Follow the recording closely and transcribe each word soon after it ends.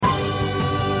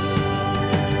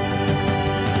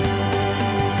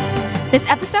This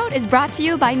episode is brought to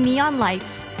you by Neon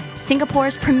Lights.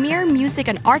 Singapore's premier music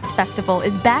and arts festival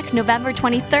is back November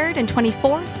 23rd and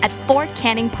 24th at Fort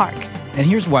Canning Park. And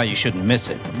here's why you shouldn't miss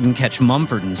it. You can catch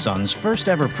Mumford & Sons' first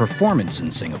ever performance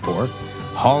in Singapore,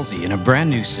 Halsey in a brand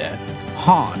new set,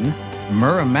 Han,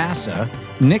 Muramasa,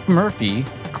 Nick Murphy,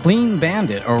 Clean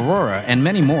Bandit, Aurora, and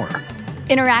many more.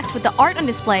 Interact with the art on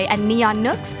display at Neon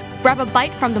Nooks, grab a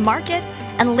bite from the market,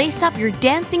 and lace up your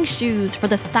dancing shoes for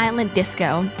the silent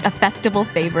disco, a festival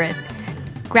favorite.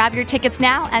 Grab your tickets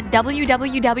now at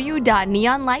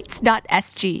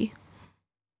www.neonlights.sg.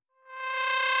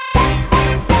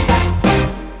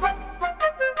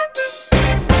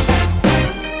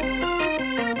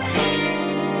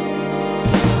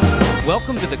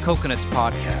 Welcome to the Coconuts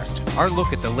Podcast, our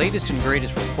look at the latest and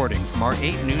greatest reporting from our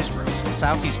 8 newsrooms in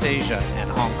Southeast Asia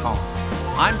and Hong Kong.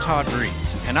 I'm Todd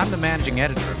Reese, and I'm the managing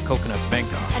editor of Coconuts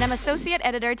Bangkok. And I'm associate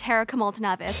editor Tara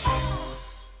Kamoltanavis.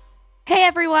 Hey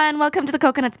everyone, welcome to the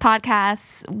Coconuts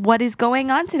Podcast. What is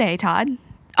going on today, Todd?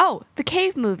 Oh, the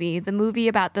Cave movie, the movie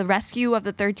about the rescue of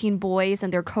the 13 boys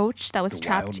and their coach that was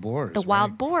trapped. Wild Boars. The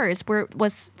Wild Boars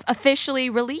was officially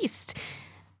released.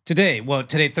 Today,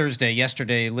 Thursday,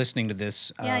 yesterday, listening to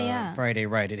this, Yeah. Friday,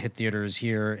 right, it hit theaters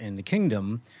here in the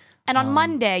Kingdom. And on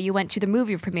Monday, you went to the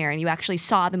movie premiere and you actually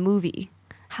saw the movie.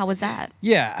 How was that?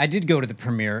 Yeah, I did go to the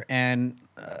premiere, and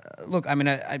look, I mean,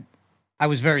 I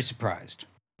was very surprised.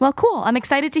 Well, cool. I'm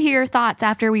excited to hear your thoughts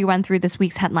after we run through this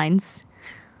week's headlines.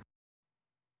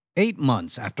 8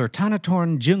 months after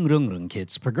Thanatorn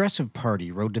Jungrungrungkit's Progressive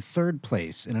Party rode to third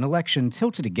place in an election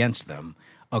tilted against them,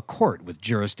 a court with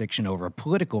jurisdiction over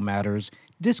political matters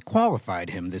disqualified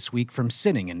him this week from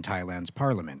sitting in Thailand's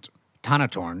parliament.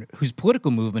 Thanatorn, whose political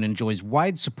movement enjoys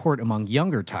wide support among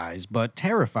younger Thais but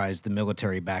terrifies the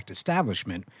military-backed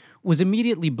establishment, was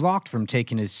immediately blocked from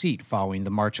taking his seat following the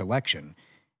March election.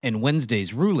 And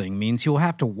Wednesday's ruling means he'll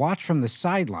have to watch from the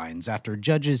sidelines after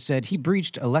judges said he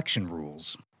breached election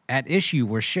rules. At issue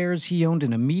were shares he owned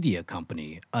in a media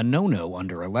company, a no-no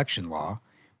under election law,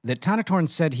 that Thanatorn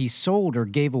said he sold or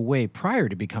gave away prior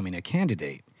to becoming a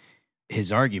candidate. His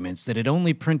arguments that it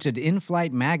only printed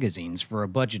in-flight magazines for a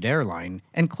budget airline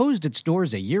and closed its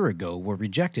doors a year ago were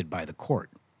rejected by the court.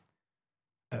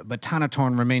 But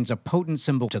Thanatorn remains a potent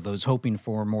symbol to those hoping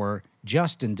for a more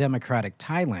just and democratic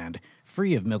Thailand,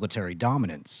 free of military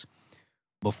dominance.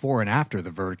 Before and after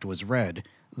the verdict was read,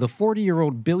 the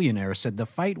 40-year-old billionaire said the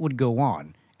fight would go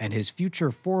on, and his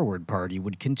future Forward Party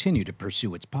would continue to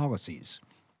pursue its policies.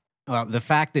 The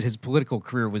fact that his political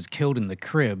career was killed in the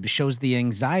crib shows the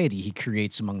anxiety he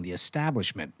creates among the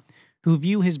establishment, who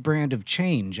view his brand of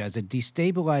change as a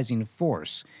destabilizing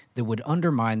force that would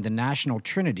undermine the national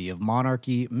trinity of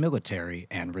monarchy, military,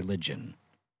 and religion.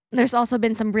 There's also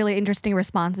been some really interesting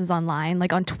responses online,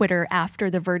 like on Twitter after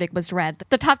the verdict was read.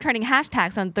 The top trending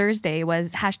hashtags on Thursday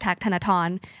was hashtag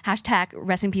Thanaton, hashtag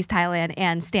Rest in Peace Thailand,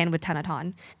 and Stand with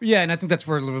Thanaton. Yeah, and I think that's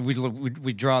where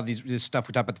we draw this stuff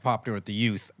we talk about the popular with the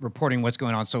youth, reporting what's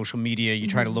going on social media. You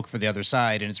try to look for the other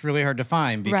side, and it's really hard to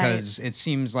find because it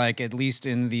seems like, at least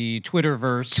in the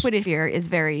Twitterverse, Twitter here is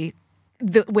very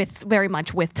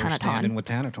much with Thanaton. Standing with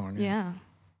Thanaton. Yeah.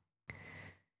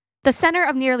 The center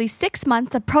of nearly 6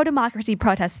 months of pro-democracy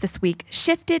protests this week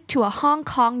shifted to a Hong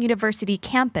Kong university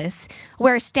campus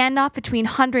where a standoff between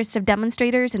hundreds of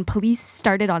demonstrators and police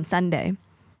started on Sunday.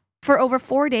 For over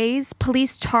 4 days,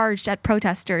 police charged at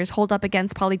protesters holed up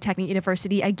against Polytechnic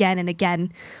University again and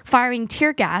again, firing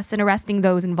tear gas and arresting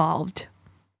those involved.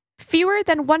 Fewer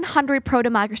than 100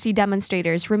 pro-democracy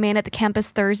demonstrators remain at the campus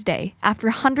Thursday after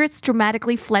hundreds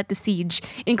dramatically fled the siege,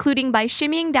 including by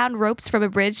shimmying down ropes from a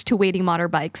bridge to waiting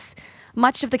motorbikes.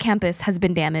 Much of the campus has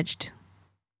been damaged.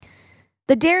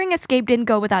 The daring escape didn't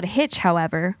go without a hitch,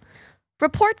 however.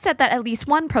 Reports said that at least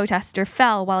one protester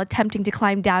fell while attempting to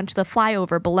climb down to the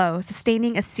flyover below,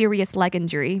 sustaining a serious leg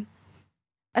injury.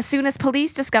 As soon as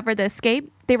police discovered the escape,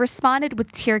 they responded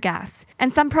with tear gas,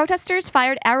 and some protesters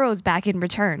fired arrows back in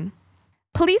return.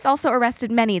 Police also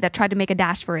arrested many that tried to make a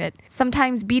dash for it,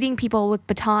 sometimes beating people with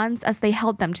batons as they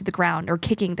held them to the ground or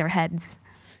kicking their heads.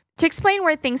 To explain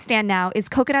where things stand now is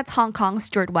Coconuts Hong Kong's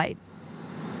Stuart White.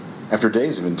 After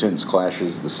days of intense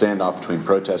clashes, the standoff between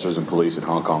protesters and police at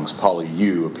Hong Kong's Poly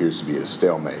U appears to be at a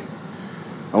stalemate.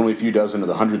 Only a few dozen of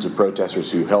the hundreds of protesters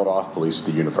who held off police at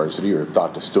the university are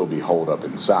thought to still be holed up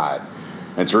inside,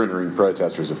 and surrendering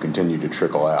protesters have continued to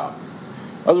trickle out.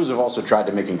 Others have also tried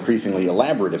to make increasingly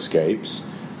elaborate escapes.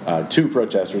 2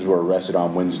 protesters were arrested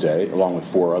on Wednesday, along with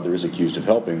 4 others accused of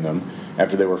helping them,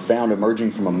 after they were found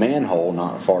emerging from a manhole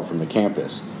not far from the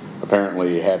campus,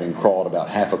 apparently having crawled about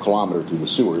half a kilometer through the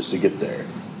sewers to get there.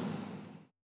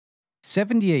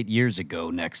 78 years ago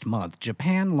next month,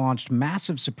 Japan launched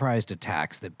massive surprise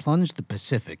attacks that plunged the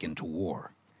Pacific into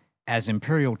war. As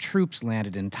Imperial troops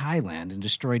landed in Thailand and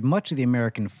destroyed much of the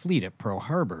American fleet at Pearl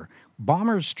Harbor,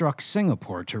 bombers struck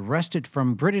Singapore to wrest it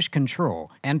from British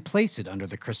control and place it under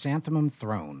the chrysanthemum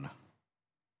throne.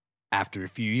 After a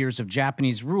few years of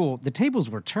Japanese rule, the tables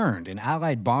were turned and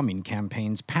Allied bombing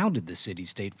campaigns pounded the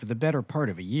city-state for the better part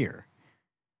of a year.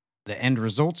 The end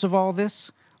results of all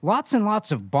this? Lots and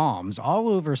lots of bombs all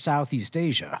over Southeast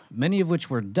Asia, many of which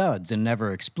were duds and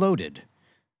never exploded.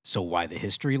 So why the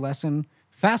history lesson?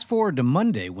 Fast forward to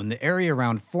Monday when the area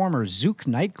around former Zouk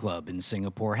Nightclub in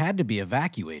Singapore had to be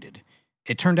evacuated.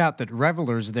 It turned out that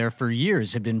revelers there for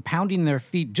years had been pounding their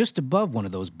feet just above one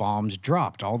of those bombs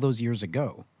dropped all those years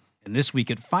ago. And this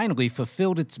week it finally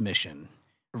fulfilled its mission.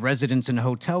 Residents and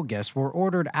hotel guests were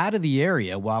ordered out of the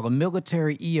area while a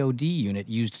military EOD unit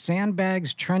used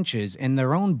sandbags, trenches, and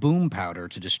their own boom powder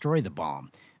to destroy the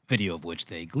bomb, video of which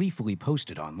they gleefully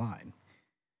posted online.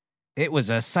 It was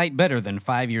a sight better than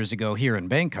 5 years ago here in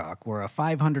Bangkok, where a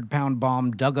 500-pound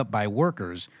bomb dug up by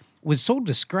workers was sold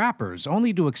to scrappers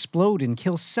only to explode and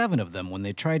kill 7 of them when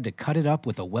they tried to cut it up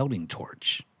with a welding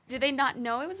torch. Did they not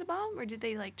know it was a bomb, or did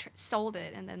they sold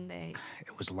it and then they...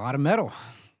 It was a lot of metal.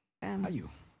 How you?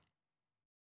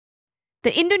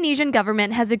 The Indonesian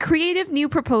government has a creative new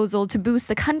proposal to boost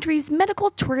the country's medical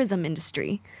tourism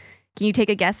industry. Can you take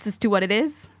a guess as to what it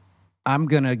is? I'm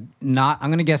gonna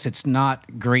guess it's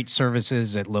not great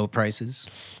services at low prices.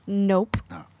 Nope.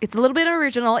 Oh. It's a little bit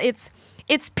original. It's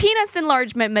penis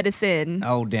enlargement medicine.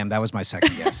 Oh, damn, that was my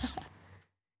second guess.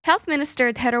 Health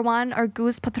Minister Terawan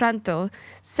Argus Putranto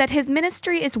said his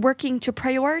ministry is working to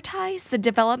prioritize the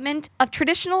development of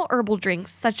traditional herbal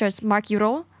drinks such as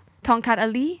Markyuro, Tongkat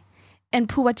Ali, and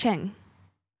Puwacheng.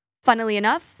 Funnily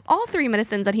enough, all 3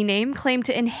 medicines that he named claim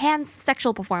to enhance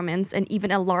sexual performance and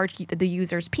even enlarge the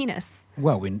user's penis.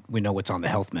 Well, we know what's on the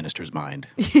health minister's mind.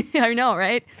 I know,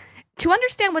 right? To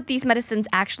understand what these medicines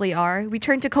actually are, we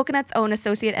turn to Coconut's own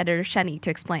associate editor, Shani, to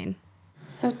explain.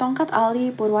 So Tongkat Ali,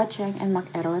 Purwacheng, and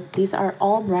Makerot, these are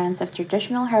all brands of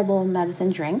traditional herbal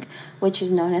medicine drink, which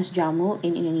is known as jamu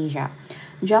in Indonesia.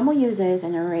 Jamu uses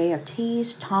an array of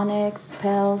teas, tonics,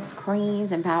 pills,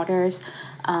 creams, and powders,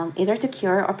 either to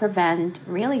cure or prevent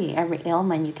really every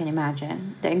ailment you can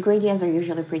imagine. The ingredients are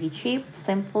usually pretty cheap,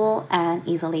 simple, and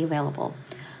easily available.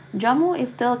 Jamu is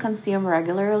still consumed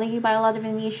regularly by a lot of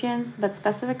Indonesians, but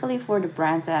specifically for the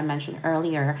brands that I mentioned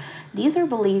earlier, these are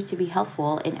believed to be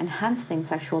helpful in enhancing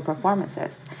sexual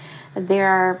performances. They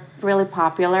are really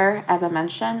popular, as I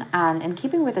mentioned, and in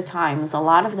keeping with the times, a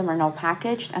lot of them are now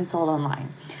packaged and sold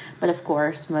online. But of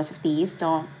course, most of these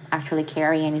don't actually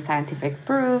carry any scientific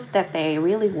proof that they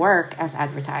really work as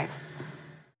advertised.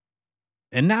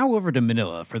 And now over to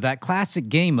Manila for that classic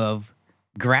game of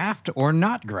graft or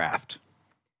not graft.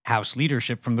 House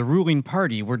leadership from the ruling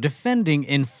party were defending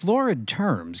in florid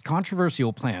terms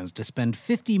controversial plans to spend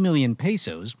 50 million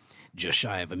pesos, just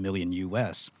shy of $1 million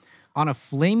US, on a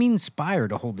flaming spire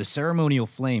to hold the ceremonial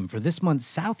flame for this month's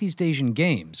Southeast Asian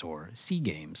Games, or SEA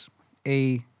Games.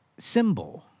 A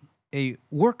symbol, a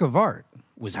work of art,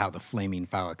 was how the flaming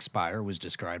phallic spire was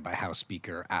described by House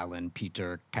Speaker Alan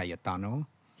Peter Cayetano.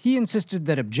 He insisted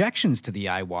that objections to the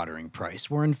eye-watering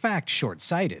price were in fact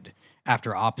short-sighted,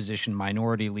 after opposition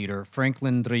minority leader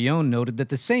Franklin Drillon noted that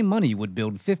the same money would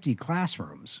build 50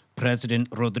 classrooms. President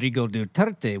Rodrigo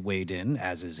Duterte weighed in,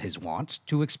 as is his wont,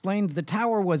 to explain that the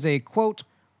tower was a, quote,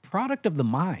 product of the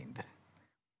mind.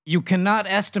 You cannot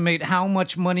estimate how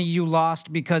much money you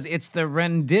lost because it's the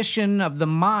rendition of the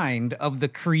mind of the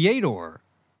creator,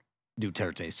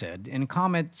 Duterte said, in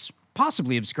comments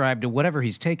possibly ascribed to whatever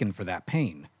he's taken for that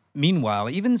pain. Meanwhile,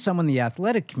 even some in the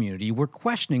athletic community were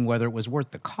questioning whether it was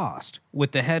worth the cost,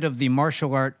 with the head of the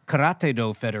martial art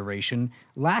Karate-Do Federation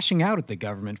lashing out at the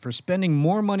government for spending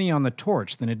more money on the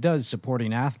torch than it does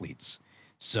supporting athletes.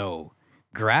 So,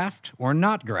 graft or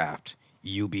not graft,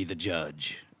 you be the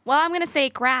judge. Well, I'm going to say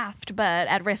graft, but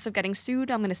at risk of getting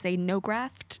sued, I'm going to say no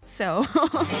graft. So...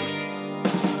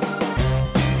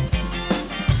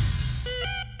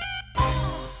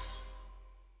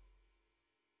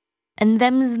 And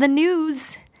them's the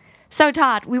news. So,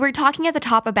 Todd, we were talking at the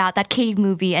top about that cave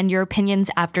movie and your opinions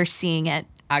after seeing it.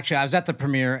 Actually, I was at the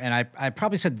premiere, and I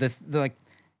probably said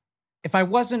if I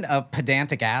wasn't a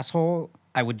pedantic asshole,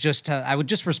 I would just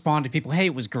respond to people, "Hey,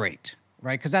 it was great,"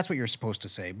 right? Because that's what you're supposed to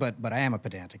say. But I am a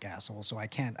pedantic asshole, so I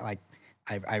can't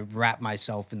I wrap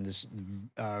myself in this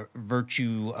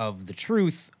virtue of the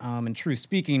truth and truth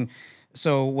speaking.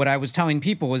 So what I was telling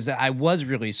people is that I was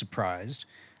really surprised.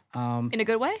 In a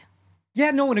good way?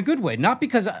 Yeah, no, in a good way. Not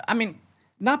because,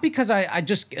 Not because I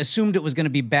just assumed it was going to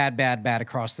be bad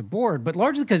across the board, but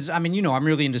largely because, I mean, I'm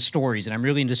really into stories and I'm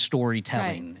really into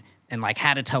storytelling and like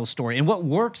how to tell a story and what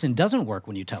works and doesn't work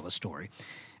when you tell a story.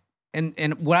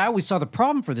 And what I always saw the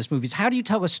problem for this movie is how do you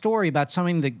tell a story about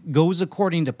something that goes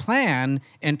according to plan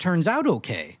and turns out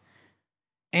okay?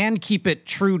 And keep it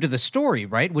true to the story,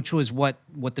 right? Which was what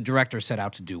the director set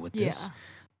out to do with this. Yeah.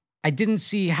 I didn't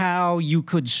see how you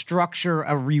could structure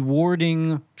a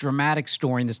rewarding, dramatic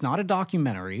story that's not a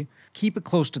documentary, keep it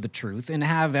close to the truth, and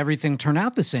have everything turn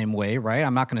out the same way, right?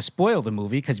 I'm not going to spoil the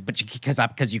movie because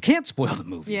you can't spoil the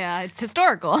movie. Yeah, it's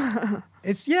historical.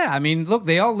 I mean, look,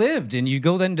 they all lived, and you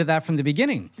go into that from the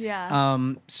beginning.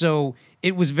 Yeah. So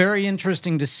it was very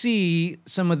interesting to see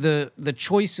some of the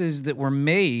choices that were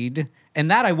made, and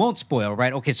that I won't spoil,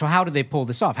 right? Okay, so how did they pull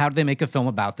this off? How did they make a film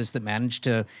about this that managed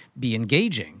to be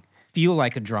engaging, feel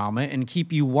like a drama, and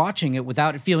keep you watching it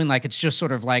without it feeling like it's just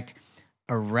sort of like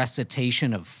a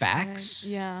recitation of facts?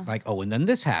 Yeah. Like, oh, and then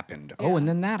this happened. Yeah. Oh, and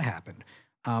then that happened.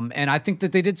 And I think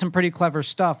that they did some pretty clever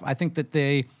stuff. I think that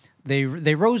they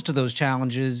rose to those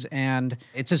challenges, and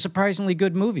it's a surprisingly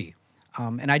good movie.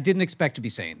 And I didn't expect to be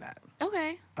saying that.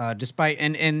 Okay. Despite,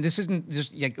 and this isn't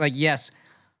just like, yes,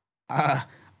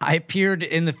 I appeared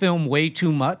in the film way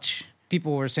too much.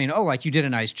 People were saying, oh, like you did a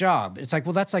nice job. It's like,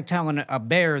 well, that's like telling a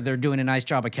bear they're doing a nice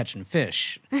job of catching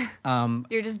fish.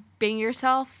 You're just being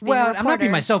yourself? Well, I'm not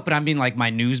being myself, but I'm being like my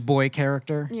newsboy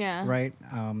character. Yeah. Right?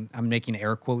 I'm making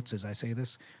air quotes as I say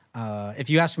this. If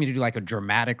you asked me to do like a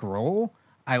dramatic role,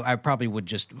 I probably would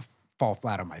just fall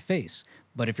flat on my face.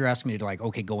 But if you're asking me to like,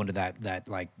 okay, go into that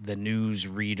like the news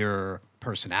reader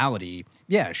personality,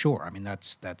 yeah, sure. I mean,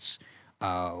 that's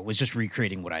was just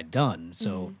recreating what I'd done.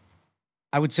 So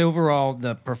I would say overall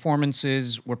the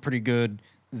performances were pretty good.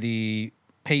 The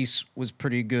pace was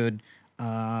pretty good.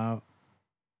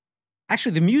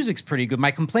 Actually, the music's pretty good.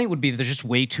 My complaint would be that there's just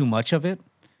way too much of it.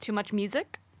 Too much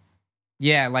music?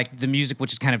 Yeah, like the music,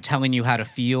 which is kind of telling you how to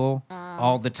feel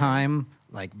all the time,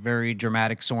 like very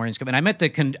dramatic soaring. And I met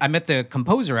the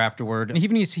composer afterward, and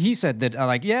even he said that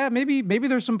like, yeah, maybe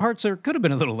there's some parts there could have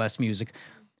been a little less music,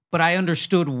 but I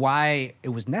understood why it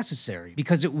was necessary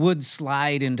because it would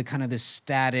slide into kind of this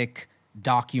static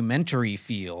documentary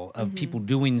feel of people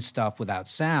doing stuff without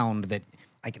sound. That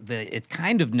like it's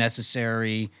kind of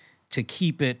necessary to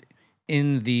keep it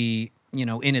in the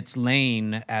in its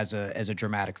lane as a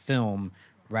dramatic film,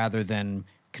 rather than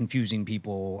confusing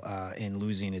people and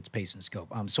losing its pace and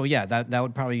scope. So yeah, that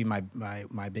would probably be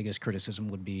my biggest criticism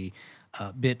would be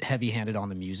a bit heavy-handed on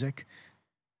the music.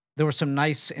 There were some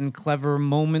nice and clever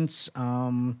moments.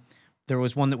 There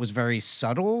was one that was very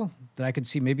subtle that I could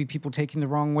see maybe people taking the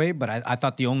wrong way, but I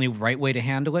thought the only right way to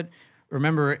handle it.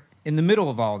 Remember, in the middle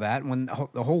of all that, when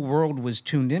the whole world was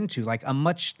tuned into, like a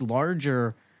much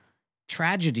larger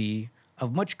tragedy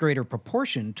of much greater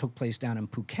proportion took place down in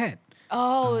Phuket.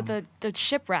 Oh, the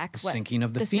shipwreck. The sinking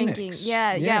of the Sinking. Phoenix.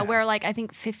 Yeah, where like I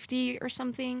think 50 or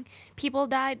something people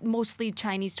died, mostly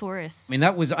Chinese tourists. I mean,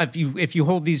 that was if you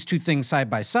hold these two things side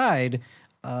by side,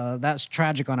 that's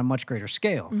tragic on a much greater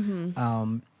scale.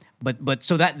 But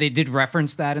so that they did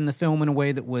reference that in the film in a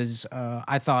way that was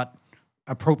I thought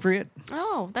appropriate.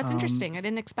 Oh, that's interesting. I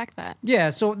didn't expect that.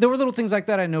 Yeah, so there were little things like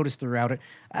that I noticed throughout it.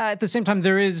 At the same time,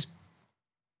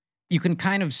 you can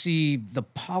kind of see the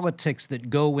politics that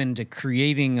go into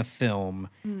creating a film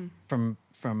from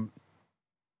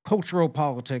cultural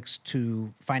politics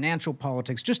to financial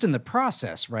politics, just in the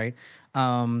process, right?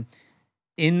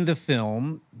 In the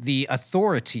film, the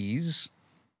authorities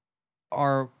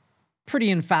are pretty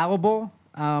infallible.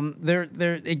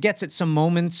 It gets at some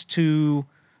moments to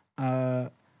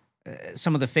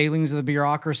some of the failings of the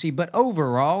bureaucracy, but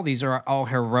overall, these are all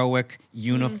heroic,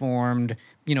 uniformed.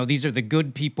 These are the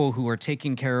good people who are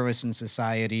taking care of us in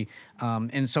society.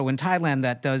 And so in Thailand,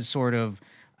 that does sort of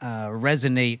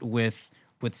resonate with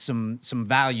some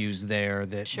values there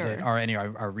that any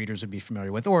of our readers would be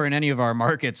familiar with, or in any of our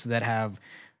markets that have,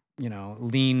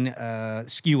 lean,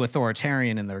 skew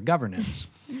authoritarian in their governance.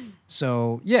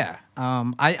 So yeah,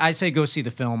 I say go see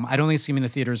the film. I don't think it's going to be in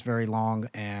the theaters very long,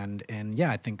 and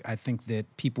yeah, I think that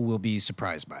people will be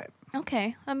surprised by it.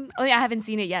 Okay. I haven't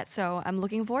seen it yet, so I'm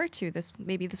looking forward to this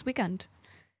maybe this weekend.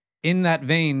 In that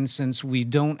vein, since we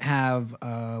don't have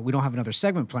another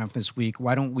segment planned for this week,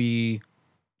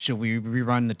 should we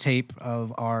rerun the tape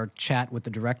of our chat with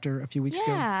the director a few weeks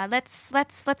ago? Yeah, let's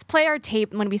play our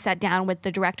tape when we sat down with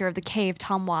the director of The Cave,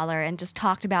 Tom Waller, and just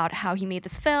talked about how he made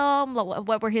this film,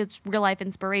 what were his real life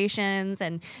inspirations,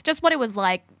 and just what it was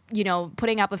like,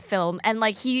 putting up a film. And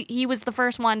like he was the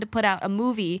first one to put out a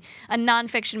movie, a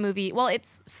nonfiction movie. Well,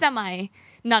 it's semi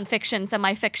nonfiction,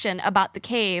 semi-fiction about the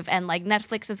cave, and like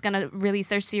Netflix is going to release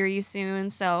their series soon,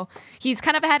 so he's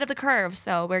kind of ahead of the curve.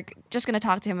 So we're just going to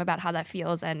talk to him about how that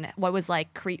feels and what was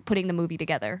like putting the movie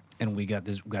together. And we got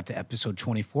to episode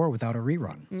 24 without a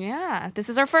rerun. Yeah, this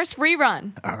is our first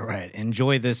rerun. All right,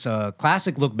 enjoy this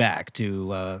classic look back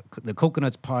to the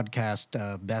Coconuts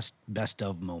podcast best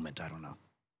of moment. I don't know.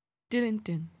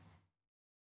 Dun-dun-dun.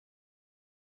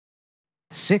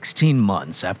 16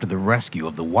 months after the rescue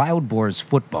of the Wild Boar's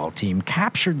football team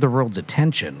captured the world's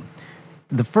attention,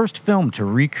 the first film to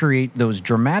recreate those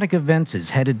dramatic events is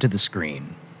headed to the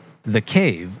screen. The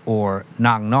Cave, or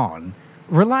Nang Non,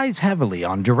 relies heavily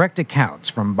on direct accounts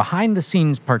from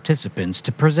behind-the-scenes participants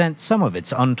to present some of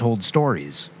its untold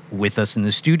stories. With us in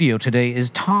the studio today is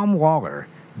Tom Waller,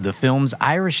 the film's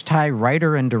Irish-Thai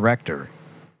writer and director.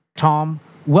 Tom,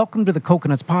 welcome to the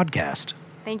Coconuts podcast.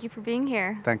 Thank you for being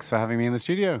here. Thanks for having me in the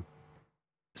studio.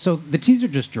 So the teaser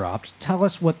just dropped. Tell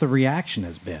us what the reaction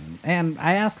has been. And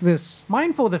I ask this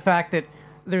mindful of the fact that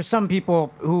there's some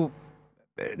people who,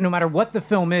 no matter what the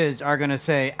film is, are going to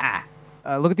say,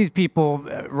 look at these people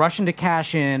rushing to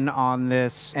cash in on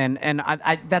this. And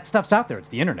that stuff's out there. It's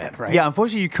the internet, right? Yeah,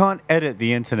 unfortunately, you can't edit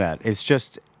the internet. It's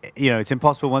just, it's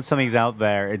impossible. Once something's out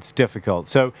there, it's difficult.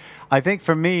 So I think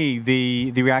for me,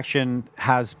 the reaction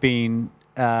has been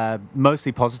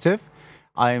mostly positive.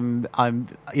 I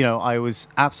was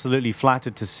absolutely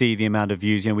flattered to see the amount of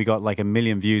views. We got like 1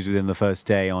 million views within the first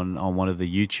day on one of the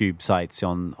YouTube sites,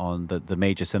 on the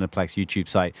major Cineplex YouTube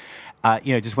site.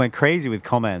 Just went crazy with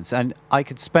comments, and I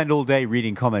could spend all day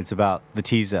reading comments about the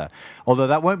teaser. Although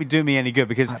that won't be doing me any good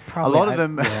because a lot of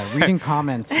them reading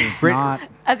comments is not.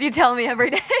 As you tell me every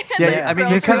day. Yeah, I mean,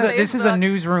 this is a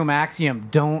newsroom axiom.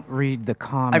 Don't read the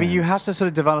comments. I mean, you have to sort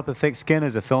of develop a thick skin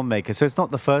as a filmmaker. So it's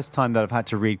not the first time that I've had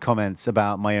to read comments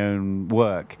about my own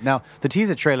work. Now, the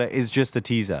teaser trailer is just a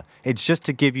teaser. It's just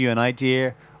to give you an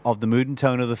idea of the mood and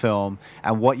tone of the film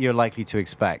and what you're likely to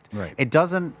expect. Right. It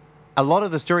doesn't. A lot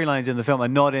of the storylines in the film are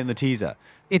not in the teaser.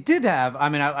 It did have. I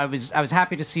mean, I was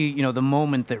happy to see the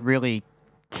moment that really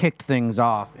kicked things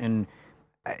off, and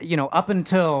up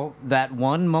until that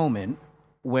one moment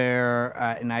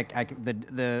where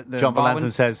the John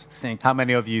Valentine says, "How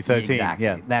many of you 13?" Exactly.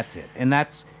 Yeah, that's it, and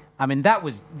that's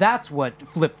what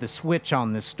flipped the switch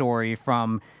on this story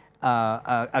from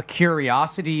a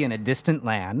curiosity in a distant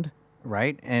land.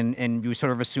 Right, and you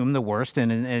sort of assume the worst,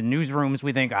 and in newsrooms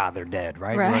we think, they're dead,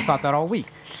 right? I thought that all week,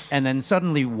 and then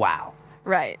suddenly, wow.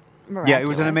 Right. Miraculous. Yeah, it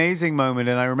was an amazing moment,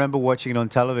 and I remember watching it on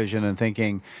television and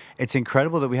thinking, it's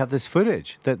incredible that we have this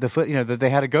footage, that that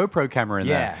they had a GoPro camera in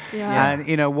there. Yeah.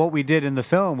 And what we did in the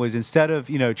film was, instead of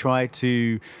try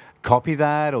to copy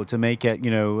that or to make it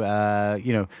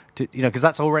because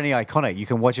that's already iconic. You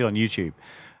can watch it on YouTube.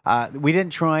 We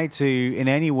didn't try to in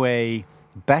any way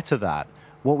better that.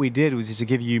 What we did was to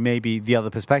give you maybe the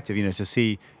other perspective, to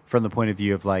see from the point of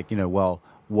view of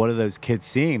what are those kids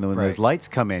seeing when those lights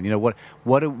come in?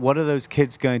 What are those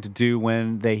kids going to do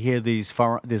when they hear these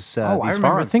I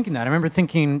remember thinking that. I remember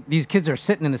thinking these kids are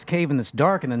sitting in this cave in this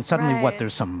dark, and then suddenly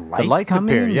there's some lights, the lights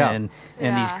coming, appear, and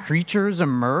these creatures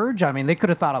emerge. I mean, they could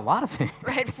have thought a lot of things.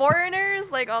 Right, foreigners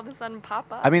all of a sudden pop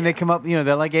up. I mean, they come up, they're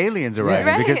like aliens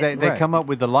arriving because they come up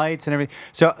with the lights and everything.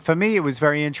 So for me, it was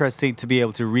very interesting to be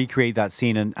able to recreate that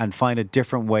scene and find a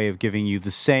different way of giving you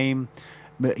the same.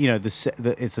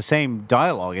 It's the same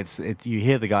dialogue. You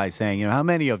hear the guy saying, how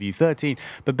many of you? 13.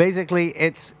 But basically,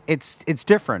 it's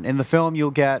different. In the film,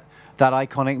 you'll get that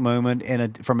iconic moment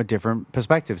from a different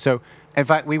perspective. So, in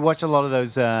fact, we watched a lot of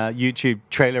those YouTube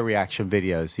trailer reaction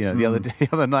videos. The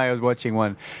other night I was watching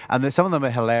one, and some of them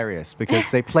are hilarious because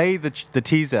they play the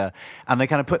teaser and they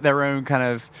kind of put their own kind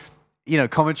of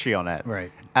commentary on it.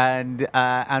 Right. And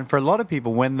for a lot of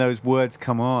people, when those words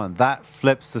come on, that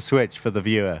flips the switch for the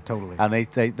viewer. Totally. And I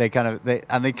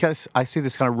see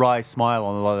this kind of wry smile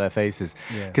on a lot of their faces.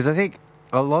 Because I think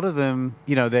a lot of them,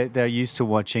 they're used to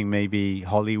watching maybe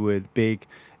Hollywood big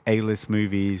A-list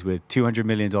movies with $200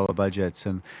 million budgets,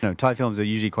 and Thai films are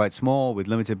usually quite small with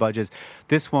limited budgets.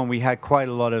 This one, I had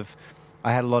a lot of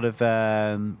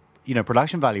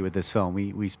production value with this film.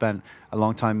 We spent a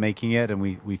long time making it, and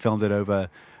we filmed it over,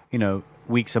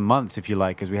 weeks and months, if you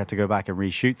like, because we had to go back and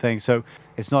reshoot things. So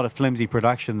it's not a flimsy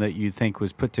production that you'd think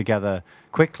was put together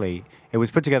quickly. It was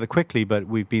put together quickly, but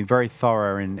we've been very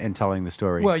thorough in telling the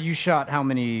story. Well, you shot how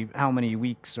many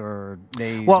weeks or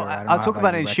days? Well, I'll talk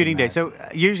about it in shooting days. So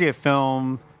usually a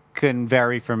film can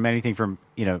vary from anything from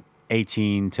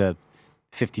 18 to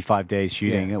 55 days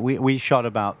shooting. Yeah. We shot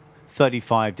about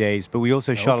 35 days, but we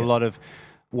also shot a lot of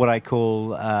what I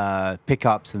call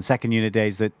pickups and second unit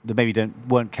days that maybe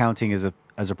weren't counting as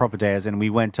as a proper day, as in we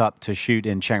went up to shoot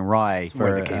in Chiang Rai.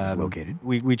 Where the cave is located.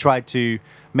 We tried to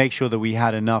make sure that we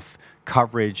had enough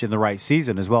coverage in the right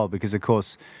season as well, because of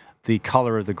course the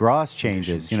color of the grass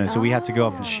changes, so we had to go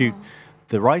up and shoot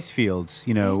the rice fields,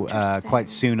 quite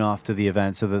soon after the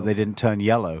event so that they didn't turn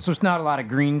yellow. So it's not a lot of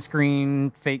green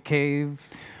screen, fake cave?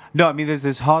 No, I mean,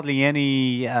 there's hardly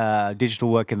any digital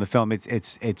work in the film.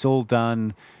 It's all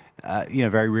done,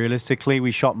 very realistically.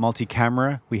 We shot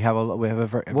multi-camera. We have a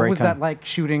very. What was that like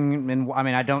shooting?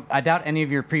 I doubt any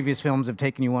of your previous films have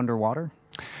taken you underwater.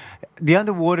 The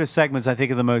underwater segments, I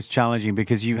think, are the most challenging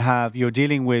because you're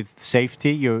dealing with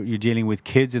safety. You're dealing with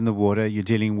kids in the water. You're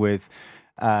dealing with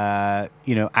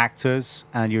actors,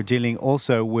 and you're dealing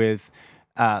also with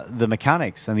the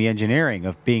mechanics and the engineering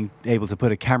of being able to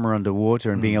put a camera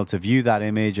underwater and being able to view that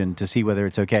image and to see whether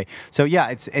it's okay. So yeah,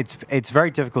 it's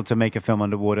very difficult to make a film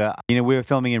underwater. We were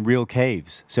filming in real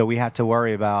caves, so we had to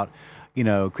worry about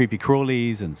creepy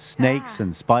crawlies and snakes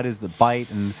and spiders that bite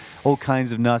and all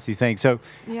kinds of nasty things. So,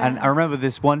 and I remember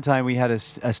this one time we had a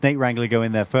snake wrangler go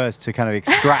in there first to kind of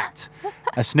extract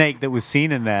a snake that was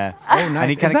seen in there. Oh, nice. And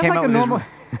he kind of came up with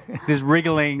this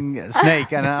wriggling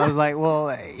snake, and I was like,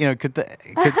 well, could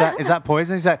that is that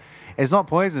poison? He said, it's not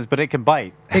poisonous, but it can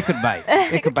bite. It could bite.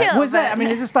 It could bite. Was that?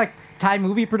 Is this like Thai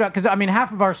movie production? Because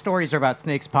half of our stories are about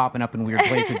snakes popping up in weird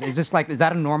places. Is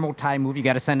that a normal Thai movie? You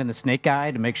got to send in the snake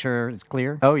guy to make sure it's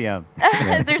clear. Oh yeah.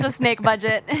 There's a snake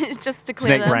budget just to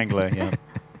clear snake them. wrangler. Yeah.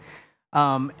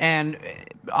 And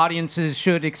audiences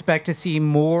should expect to see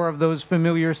more of those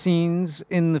familiar scenes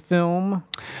in the film.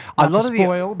 A lot of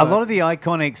the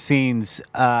iconic scenes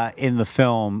in the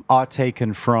film are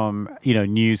taken from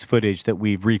news footage that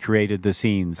we've recreated the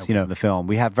scenes in the film.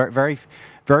 We have very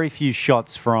very few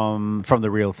shots from the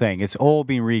real thing. It's all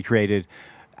been recreated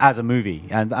as a movie,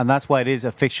 and that's why it is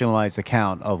a fictionalized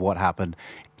account of what happened.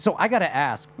 So I got to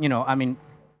ask,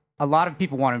 a lot of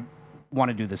people want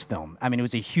to do this film. It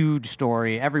was a huge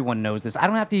story. Everyone knows this. I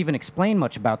don't have to even explain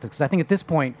much about this because I think at this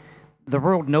point, the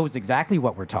world knows exactly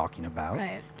what we're talking about.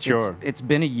 Right. Sure. It's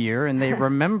been a year, and they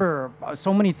remember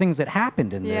so many things that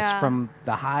happened in this, from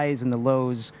the highs and the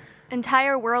lows.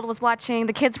 Entire world was watching.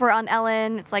 The kids were on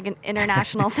Ellen. It's like an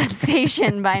international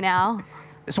sensation by now.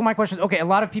 So my question is, okay, a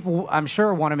lot of people, I'm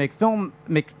sure, want to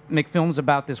make films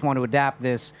about this, want to adapt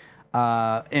this,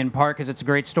 in part because it's a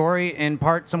great story, in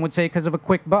part, some would say, because of a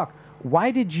quick buck.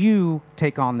 Why did you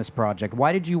take on this project?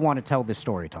 Why did you want to tell this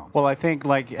story, Tom? Well, I think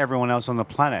like everyone else on the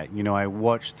planet, I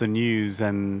watched the news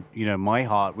and, my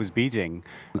heart was beating.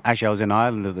 Actually, I was in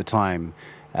Ireland at the time.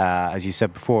 As you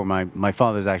said before, my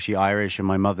father's actually Irish and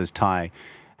my mother's Thai.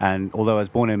 And although I was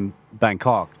born in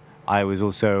Bangkok, I was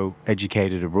also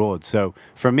educated abroad. So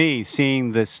for me,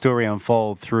 seeing this story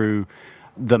unfold through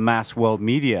the mass world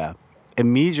media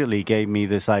immediately gave me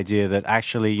this idea that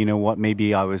actually,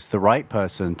 maybe I was the right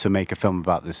person to make a film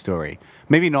about this story.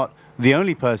 Maybe not the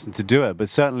only person to do it, but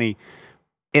certainly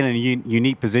in a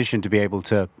unique position to be able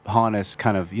to harness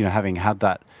kind of, having had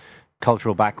that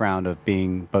cultural background of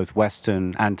being both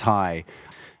Western and Thai.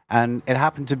 And it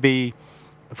happened to be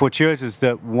fortuitous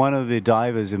that one of the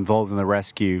divers involved in the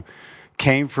rescue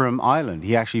came from Ireland.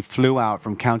 He actually flew out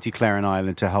from County Clare in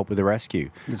Ireland to help with the rescue.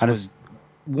 This was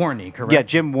Warney, correct? Yeah,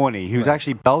 Jim Warney, who's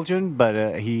actually Belgian,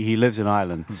 but he lives in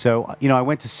Ireland. So, I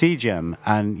went to see Jim,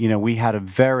 and, we had a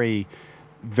very,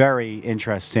 very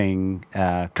interesting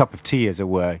cup of tea, as it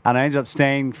were. And I ended up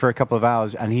staying for a couple of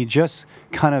hours, and he just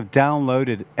kind of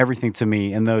downloaded everything to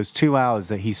me in those 2 hours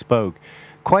that he spoke.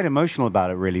 Quite emotional about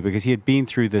it, really, because he had been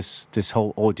through this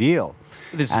whole ordeal.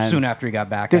 This was soon after he got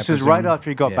back. This was right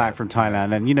after he got back from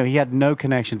Thailand, and he had no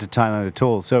connection to Thailand at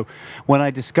all. So when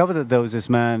I discovered that there was this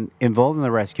man involved in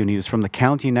the rescue, and he was from the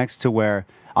county next to where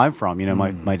I'm from,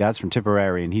 my dad's from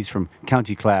Tipperary, and he's from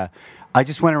County Clare. I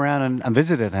just went around and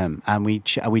visited him, and we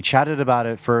chatted about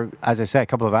it for, as I say, a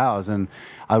couple of hours, and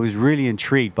I was really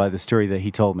intrigued by the story that he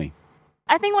told me.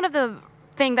 I think one of the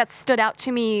thing that stood out to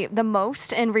me the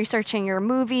most in researching your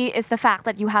movie is the fact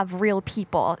that you have real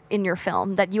people in your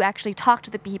film, that you actually talk to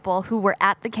the people who were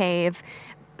at the cave.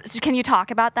 So can you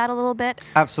talk about that a little bit?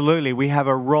 Absolutely. We have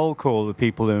a roll call of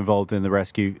people involved in the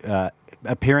rescue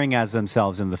appearing as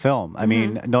themselves in the film. I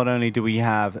mean, not only do we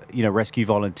have, rescue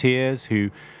volunteers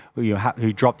who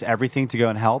dropped everything to go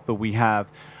and help, but we have,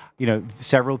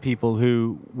 several people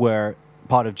who were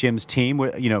part of Jim's team,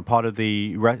 part of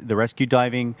the rescue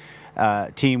diving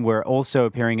team were also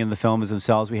appearing in the film as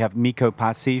themselves. We have Mikko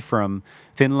Patsi from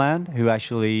Finland, who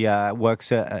actually works.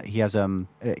 He is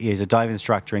a dive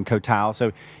instructor in Koh Tao,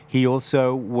 so he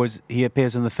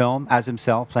appears in the film as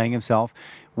himself, playing himself.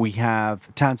 We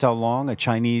have Tan Sao Long, a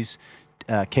Chinese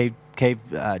cave cave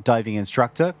diving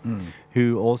instructor, who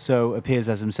also appears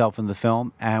as himself in the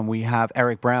film. And we have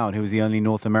Eric Brown, who was the only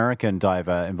North American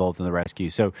diver involved in the rescue.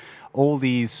 So all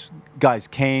these guys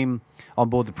came on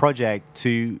board the project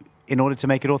in order to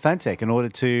make it authentic, in order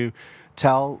to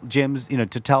tell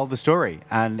tell the story.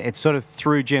 And it's sort of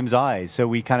through Jim's eyes. So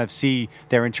we kind of see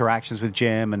their interactions with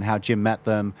Jim and how Jim met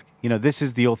them. This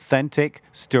is the authentic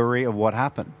story of what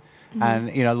happened. And,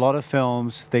 a lot of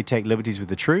films, they take liberties with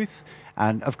the truth.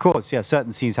 And of course,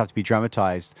 certain scenes have to be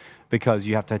dramatized because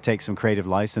you have to take some creative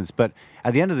license. But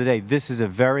at the end of the day, this is a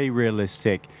very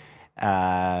realistic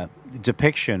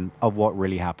depiction of what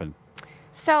really happened.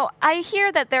 So I hear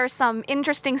that there are some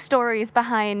interesting stories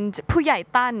behind Puyai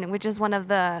Tan, which is one of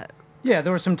the... Yeah,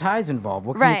 there were some ties involved.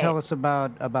 What can you tell us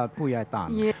about Puyai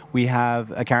Tan? Yeah. We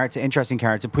have interesting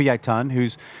character, Puyai Tan,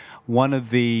 who's one of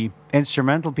the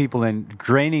instrumental people in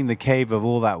draining the cave of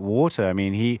all that water. I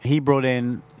mean, he brought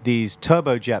in these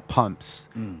turbojet pumps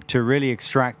to really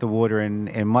extract the water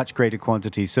in much greater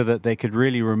quantities so that they could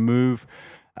really remove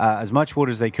as much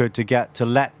water as they could to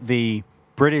let the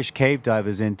British cave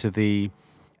divers into the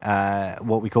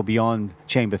what we call beyond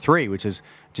Chamber 3, which is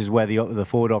where the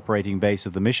forward operating base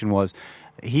of the mission was.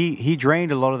 He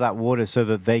drained a lot of that water so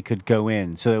that they could go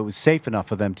in, so it was safe enough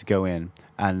for them to go in,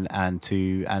 and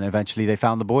eventually they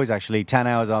found the boys. Actually, 10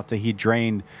 hours after he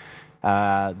drained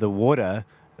the water,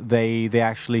 they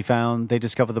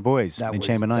discovered the boys in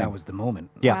Chamber 9. That was the moment.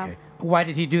 Yeah. Wow. Okay. Why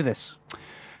did he do this?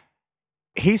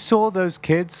 He saw those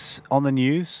kids on the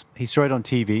news. He saw it on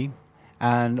TV.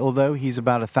 And although he's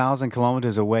about 1,000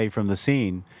 kilometers away from the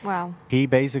scene, Wow. he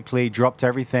basically dropped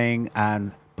everything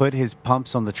and put his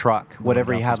pumps on the truck,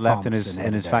 whatever he had left in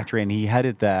his factory, and he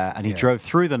headed there, and he drove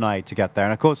through the night to get there.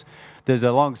 And of course, there's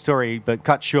a long story, but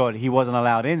cut short, he wasn't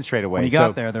allowed in straight away. When he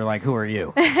got there, they're like, "Who are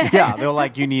you?" Yeah, they were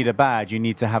like, "You need a badge, you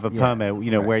need to have a permit,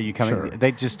 where you come in."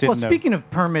 They just didn't know. Well, speaking of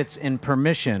permits and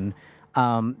permission,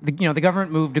 the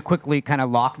government moved to quickly kind of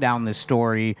lock down this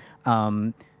story.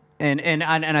 And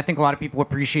I think a lot of people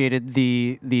appreciated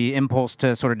the impulse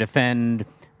to sort of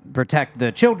protect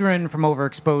the children from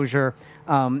overexposure.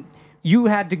 You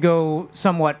had to go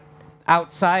somewhat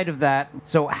outside of that.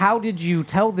 So how did you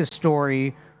tell this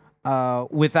story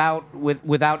without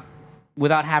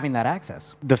having that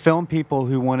access? The film people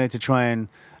who wanted to try and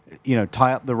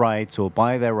tie up the rights or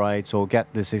buy their rights or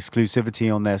get this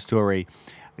exclusivity on their story,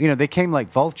 they came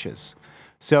like vultures.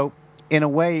 So in a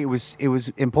way, it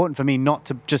was important for me not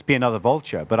to just be another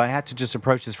vulture, but I had to just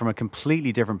approach this from a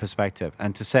completely different perspective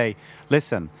and to say,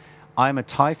 listen, I'm a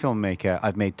Thai filmmaker.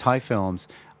 I've made Thai films.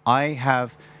 I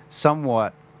have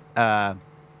somewhat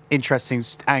interesting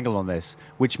angle on this,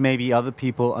 which maybe other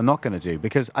people are not going to do,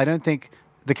 because I don't think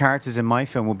the characters in my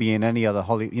film will be in any other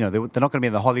Hollywood. They're not going to be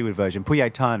in the Hollywood version.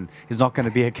 Puyai Tan is not going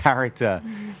to be a character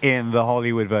in the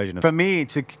Hollywood version. For me,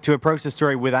 to approach the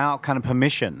story without kind of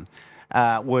permission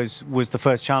was the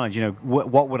first challenge.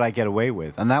 What would I get away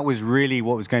with? And that was really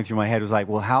what was going through my head. Was like,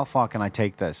 well, how far can I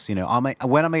take this? When am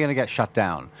I going to get shut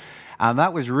down? And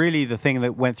that was really the thing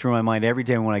that went through my mind every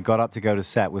day when I got up to go to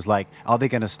set, was like, are they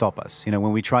going to stop us?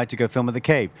 When we tried to go film at the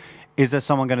cave, is there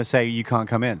someone going to say you can't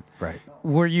come in? Right.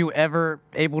 Were you ever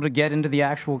able to get into the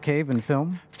actual cave and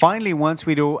film? Finally,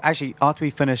 after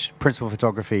we finished principal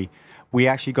photography, we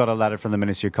actually got a letter from the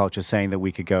Ministry of Culture saying that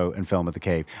we could go and film at the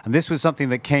cave. And this was something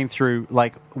that came through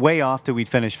like way after we'd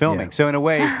finished filming. So in a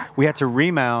way, we had to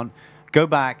remount, go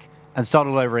back and start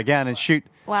all over again and shoot.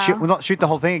 Not shoot the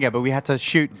whole thing again, but we had to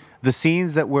shoot the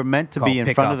scenes that were meant to be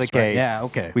in front of the cave. Right? Yeah,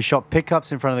 okay. We shot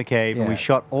pickups in front of the cave, and we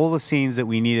shot all the scenes that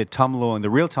we needed Tom Luong, the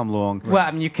real Tom Luong. Well,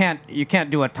 I mean, you can't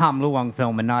do a Tom Luong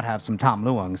film and not have some Tom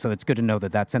Luong, so it's good to know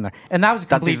that that's in there. And that was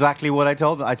That's exactly what I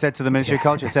told them. I said to the Ministry of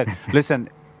Culture, I said, listen,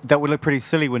 that would look pretty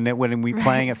silly when we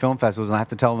playing at film festivals, and I have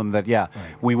to tell them that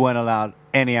we weren't allowed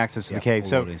any access to the cave.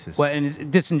 So, and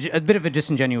it's a bit of a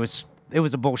disingenuous. It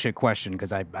was a bullshit question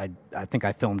because I think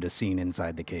I filmed a scene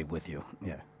inside the cave with you.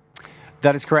 Yeah,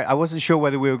 that is correct. I wasn't sure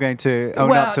whether we were going to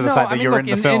own up to the fact that you're in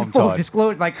the film. In full Todd.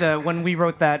 disclosure, when we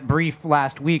wrote that brief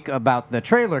last week about the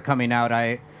trailer coming out,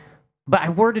 but I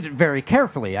worded it very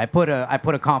carefully. I put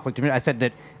a conflict. I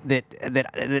said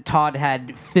that Todd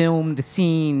had filmed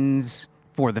scenes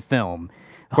for the film.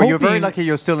 Well, you're very lucky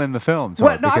you're still in the film, Todd.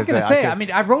 Well, no, I was going to say,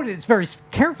 I wrote it very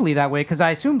carefully that way because I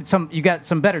assumed you got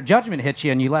some better judgment hit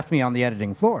you and you left me on the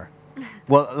editing floor.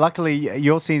 Well, luckily,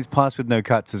 your scenes passed with no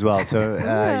cuts as well, so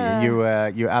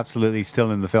you're absolutely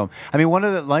still in the film. I mean, one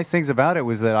of the nice things about it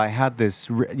was that I had this,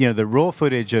 the raw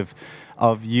footage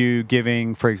of you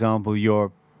giving, for example,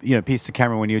 your piece to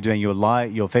camera when you were doing your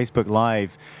Facebook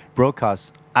Live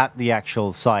broadcast at the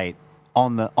actual site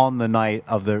on the night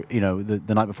of the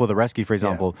night before the rescue, for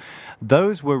example.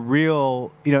 Those were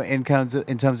real, in terms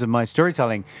of my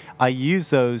storytelling. I use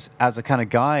those as a kind of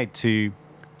guide to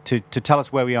tell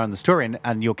us where we are in the story,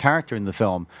 and your character in the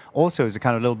film also is a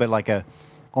kind of little bit like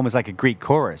almost like a Greek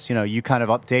chorus. You kind of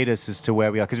update us as to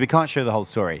where we are, because we can't show the whole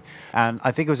story. And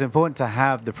I think it was important to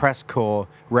have the press corps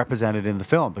represented in the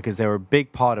film, because they were a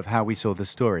big part of how we saw the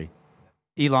story.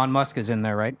 Elon Musk is in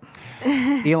there, right?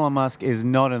 Elon Musk is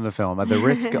not in the film, at the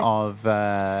risk of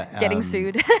getting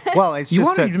sued. Well, it's just you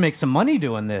wanted to make some money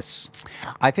doing this.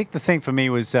 I think the thing for me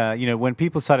was, when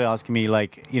people started asking me,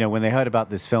 like, when they heard about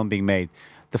this film being made,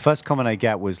 the first comment I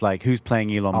get was like, "Who's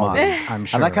playing Elon Musk?" I'm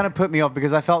sure. And that kind of put me off,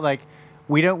 because I felt like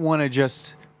we don't want to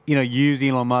just use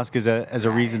Elon Musk as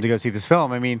a reason to go see this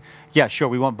film. I mean, yeah, sure,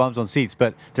 we want bums on seats,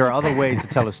 but there are other ways to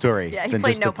tell a story. Yeah, he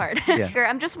played no part. Yeah. Sure,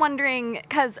 I'm just wondering,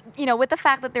 because, with the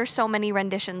fact that there's so many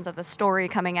renditions of the story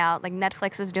coming out, like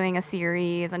Netflix is doing a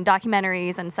series and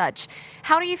documentaries and such,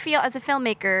 how do you feel as a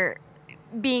filmmaker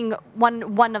being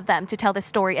one of them to tell this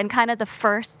story, and kind of the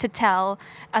first to tell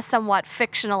a somewhat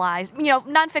fictionalized,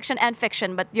 nonfiction and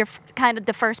fiction, but you're kind of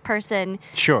the first person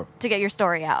Sure. to get your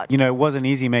story out? It wasn't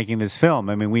easy making this film.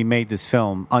 I mean, we made this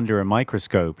film under a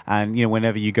microscope, and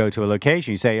whenever you go to a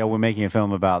location, you say, "Oh, we're making a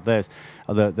film about this,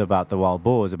 about the wild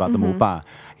boars, about the Muba."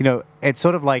 It's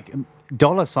sort of like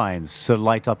dollar signs sort of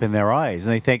light up in their eyes,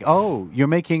 and they think, "Oh, you're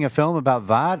making a film about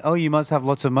that? Oh, you must have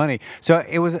lots of money." So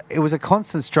it was a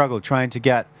constant struggle trying to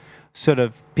get sort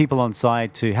of people on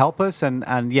side to help us,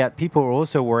 and yet people were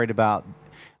also worried about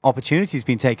opportunities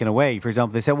being taken away. For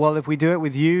example, they said, "Well, if we do it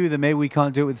with you, then maybe we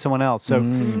can't do it with someone else." So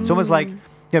it's almost like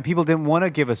people didn't want to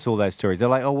give us all their stories. They're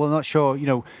like, "Oh, we're not sure,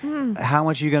 how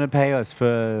much are you going to pay us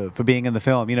for being in the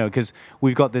film, because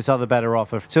we've got this other better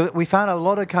offer." So we found a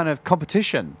lot of kind of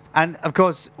competition. And of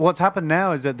course, what's happened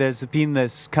now is that there's been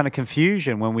this kind of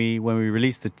confusion when we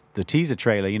released the teaser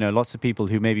trailer. Lots of people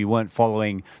who maybe weren't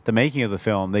following the making of the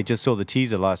film, they just saw the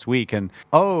teaser last week, and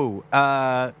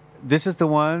this is the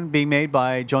one being made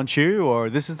by John Chu, or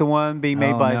this is the one being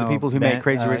made by the people who made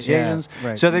Crazy Rich Asians.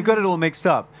 Right. So they've got it all mixed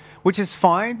up, which is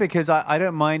fine, because I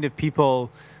don't mind if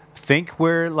people think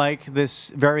we're like this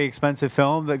very expensive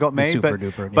film that got made,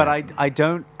 but I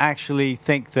don't actually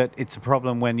think that it's a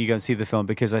problem when you go and see the film,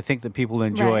 because I think that people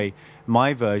enjoy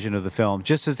my version of the film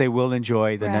just as they will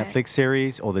enjoy the Netflix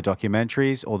series or the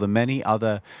documentaries or the many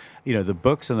other, the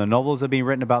books and the novels that have been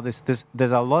written about this.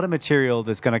 There's a lot of material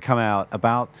that's going to come out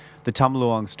about the Tham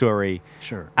Luang story.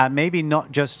 Sure. And maybe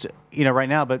not just, right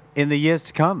now, but in the years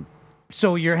to come.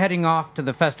 So you're heading off to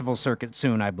the festival circuit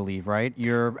soon, I believe, right?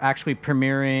 You're actually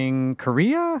premiering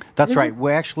Korea? That's right.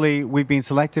 We've been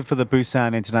selected for the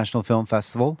Busan International Film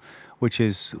Festival, which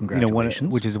is one of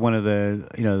the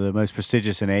the most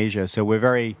prestigious in Asia. So we're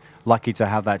very lucky to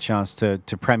have that chance to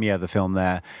premiere the film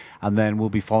there, and then we'll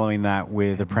be following that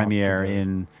with a premiere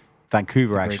in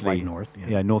Vancouver, actually.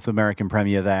 North American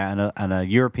premiere there, and a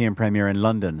European premiere in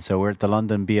London. So we're at the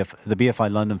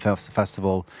BFI London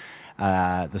Festival.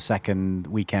 The second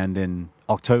weekend in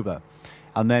October.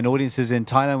 And then audiences in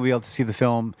Thailand will be able to see the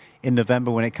film in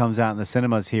November when it comes out in the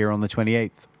cinemas here on the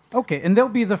 28th. Okay, and they'll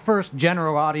be the first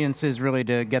general audiences really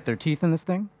to get their teeth in this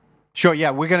thing? Sure, yeah.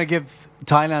 We're going to give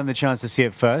Thailand the chance to see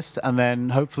it first, and then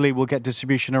hopefully we'll get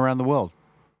distribution around the world.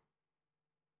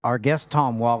 Our guest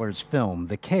Tom Waller's film,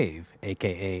 The Cave,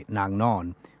 a.k.a. Nang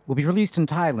Non, will be released in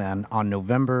Thailand on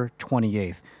November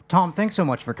 28th. Tom, thanks so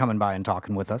much for coming by and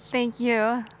talking with us. Thank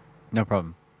you. No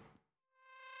problem.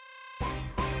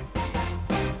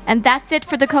 And that's it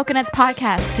for the Coconuts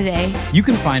podcast today. You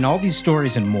can find all these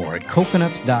stories and more at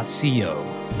coconuts.co.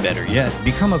 Better yet,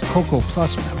 become a Coco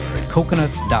Plus member at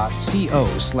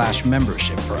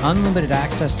coconuts.co/membership for unlimited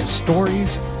access to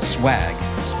stories,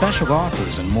 swag, special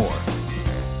offers, and more.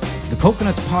 The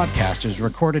Coconuts podcast is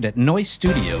recorded at Noise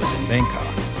Studios in Bangkok.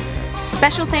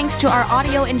 Special thanks to our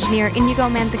audio engineer, Inigo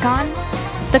Mantagan.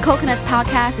 The Coconuts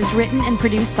podcast is written and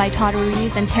produced by Todd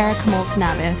Ruiz and Tara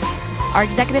Kamoltanabith. Our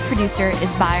executive producer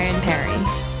is Byron Perry.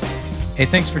 Hey,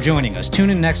 thanks for joining us. Tune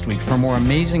in next week for more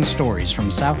amazing stories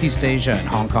from Southeast Asia and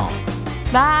Hong Kong.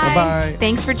 Bye. Bye-bye.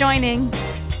 Thanks for joining.